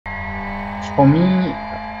For me,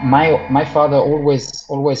 my father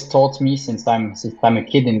always taught me since I'm a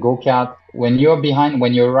kid in go-kart, when you're behind,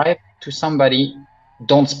 when you arrive to somebody,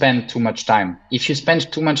 don't spend too much time. If you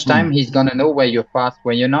spend too much time, Hmm. he's gonna know where you're fast,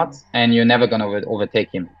 where you're not, and you're never gonna overtake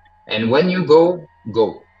him. And when you go,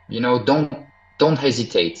 go. Don't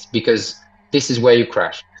hesitate because this is where you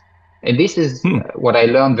crash. And this is Hmm. what I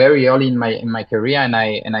learned very early in my career, and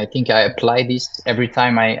I think I apply this every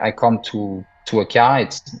time I come to a car.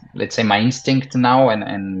 It's, let's say, my instinct now,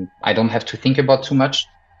 and I don't have to think about too much.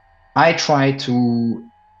 I try to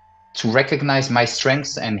recognize my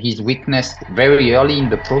strengths and his weakness very early in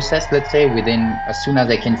the process. Let's say, within, as soon as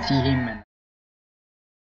I can see him and